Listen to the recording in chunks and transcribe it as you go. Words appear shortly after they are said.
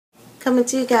Coming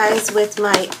to you guys with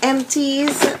my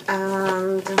empties,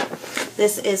 and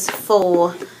this is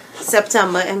for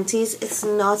September empties. It's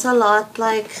not a lot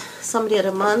like some of the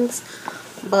other months,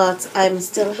 but I'm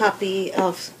still happy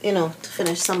of, to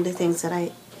finish some of the things that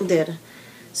I did.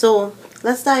 So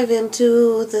let's dive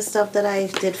into the stuff that I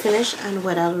did finish and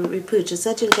what I'll repurchase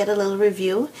it. You'll get a little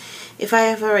review. If I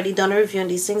have already done a review on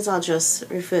these things, I'll just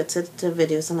refer to the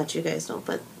videos and let you guys know.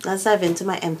 But let's dive into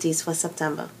my empties for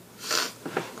September.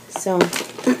 So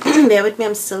bear with me,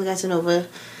 I'm still getting over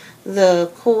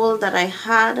the cold that I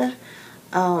had.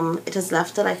 It has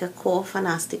left like a cough, a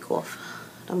nasty cough.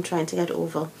 I'm trying to get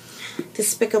over.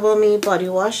 Despicable Me body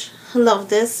wash. Love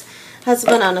this. Has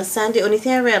banana scent. The only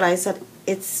thing I realized that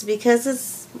it's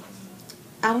because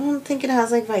I don't think it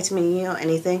has like vitamin E or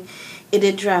anything. It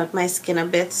did dry out my skin a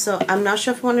bit, so I'm not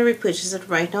sure if I want to repurchase it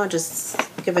right now. Just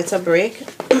give it a break.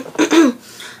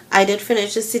 I did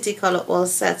finish the City Color All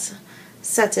Set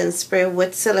setting spray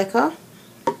with silica.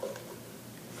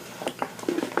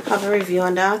 Have a review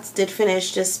on that. Did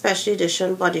finish this special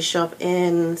edition Body Shop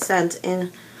in scent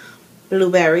in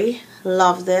blueberry.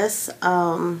 Love this.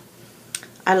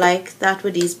 I like that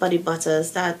with these body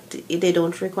butters that they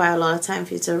don't require a lot of time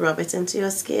for you to rub it into your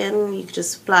skin. You can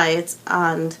just apply it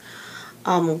and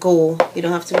go. You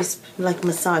don't have to be like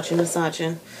massaging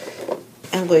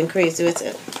and going crazy with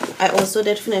it. I also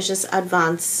did finish this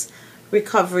Advanced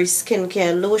Recovery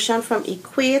Skincare Lotion from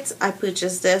Equate. I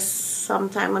purchased this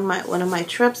sometime on one of my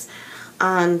trips,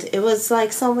 and it was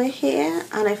like somewhere here,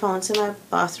 and I found it in my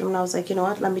bathroom, and I was like, you know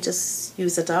what, let me just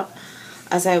use it up,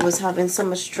 as I was having so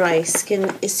much dry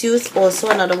skin issues. Also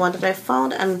another one that I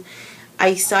found, and I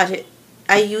used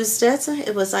it.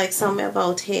 It was like somewhere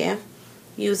about here.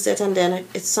 Used it, and then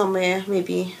it's somewhere,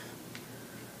 maybe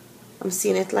I'm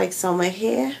seeing it like somewhere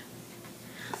here.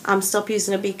 I'm stopped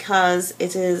using it because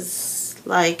it is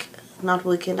like not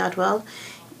working that well.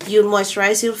 You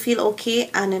moisturize, you'll feel okay,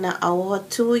 and in an hour or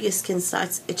two your skin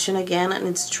starts itching again and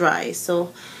it's dry.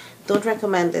 So don't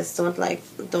recommend this. Don't like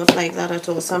that at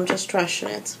all. So I'm just trashing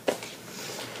it.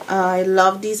 I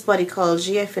love these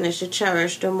Bodycology. I finished the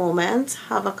Cherish the Moment.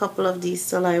 Have a couple of these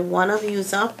till I want to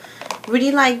use up.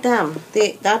 Really like them.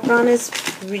 That brand is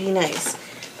really nice.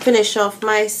 Finish off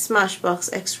my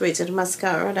Smashbox X-Rated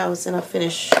mascara. That was in a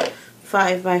finish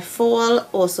 5 by Fall.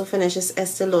 Also finishes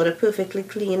Estee Lauder Perfectly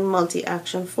Clean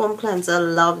Multi-Action Foam Cleanser.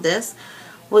 Love this.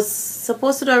 Was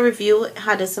supposed to do a review.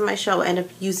 Had this in my shower. Ended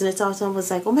up using it out and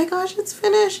was like, oh my gosh, it's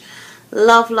finished.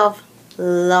 Love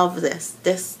this.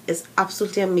 This is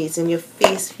absolutely amazing. Your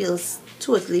face feels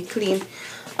totally clean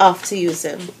after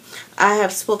using. I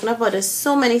have spoken about this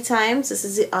so many times. This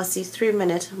is the Aussie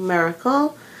 3-Minute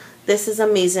Miracle. This is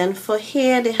amazing for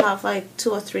hair. They have like 2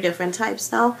 or 3 different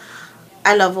types now.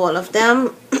 I love all of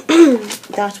them.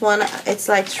 That one, it's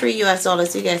like $3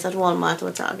 US you get at Walmart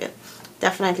or Target.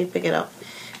 Definitely pick it up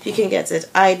if you can get it.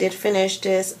 I did finish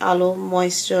this Aloe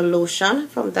Moisture Lotion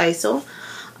from Daiso.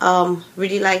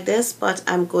 Really like this, but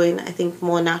I'm going, I think,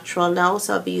 more natural now.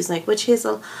 So I'll be using like witch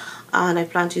hazel, and I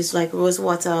plan to use like rose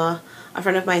water. A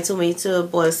friend of mine told me to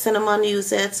boil cinnamon,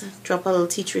 use it, drop a little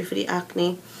tea tree for the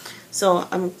acne. So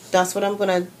that's what I'm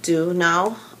gonna do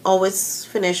now. Always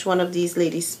finish one of these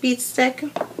Lady Speed Stick.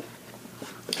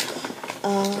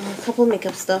 A couple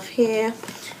makeup stuff here.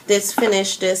 This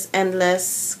finished this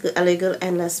Illegal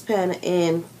Endless pen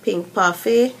in Pink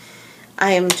Parfait.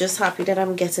 I am just happy that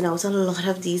I'm getting out a lot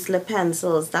of these lip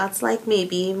pencils. That's like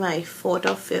maybe my 4th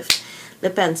or 5th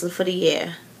lip pencil for the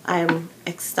year. I am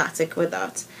ecstatic with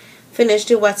that. Finished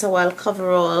the Wet n Wild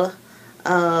Coverall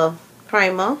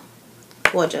primer.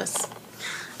 Gorgeous.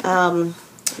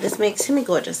 This makes me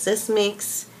gorgeous. This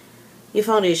makes your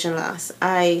foundation last.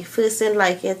 I first didn't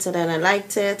like it, and then I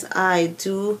liked it. I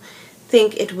do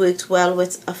think it worked well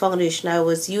with a foundation I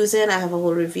was using. I have a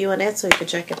whole review on it, so you can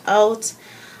check it out.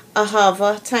 I have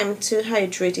a Time to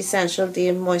Hydrate Essential Day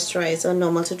Moisturizer,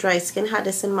 normal to dry skin. Had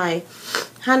this in my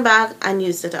handbag and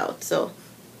used it out. So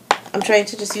I'm trying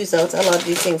to just use out a lot of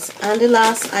these things. And the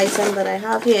last item that I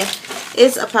have here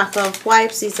is a pack of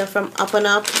wipes. These are from Up and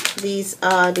Up. These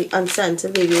are the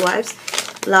unscented baby wipes.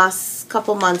 Last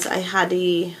couple months I had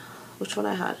which one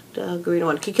I had? The green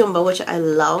one, Cucumber, which I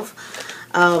love.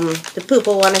 The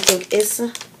purple one I think is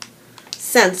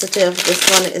sensitive. This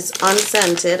one is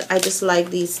unscented. I just like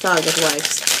these Target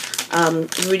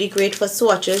wipes. Really great for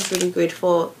swatches, really great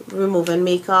for removing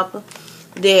makeup.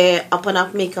 Their Up and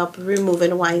Up makeup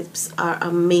removing wipes are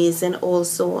amazing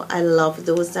also. I love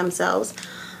those themselves.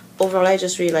 Overall, I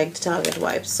just really like the Target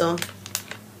wipes. So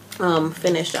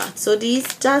finish that. So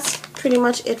that's pretty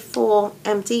much it for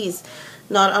empties.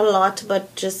 Not a lot,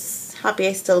 but just happy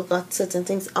I still got certain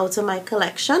things out of my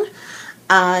collection.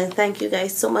 Thank you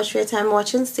guys so much for your time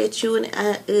watching. Stay tuned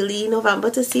early November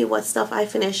to see what stuff I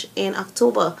finish in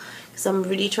October, because I'm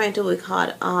really trying to work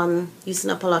hard on using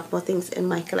up a lot more things in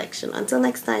my collection. Until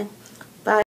next time.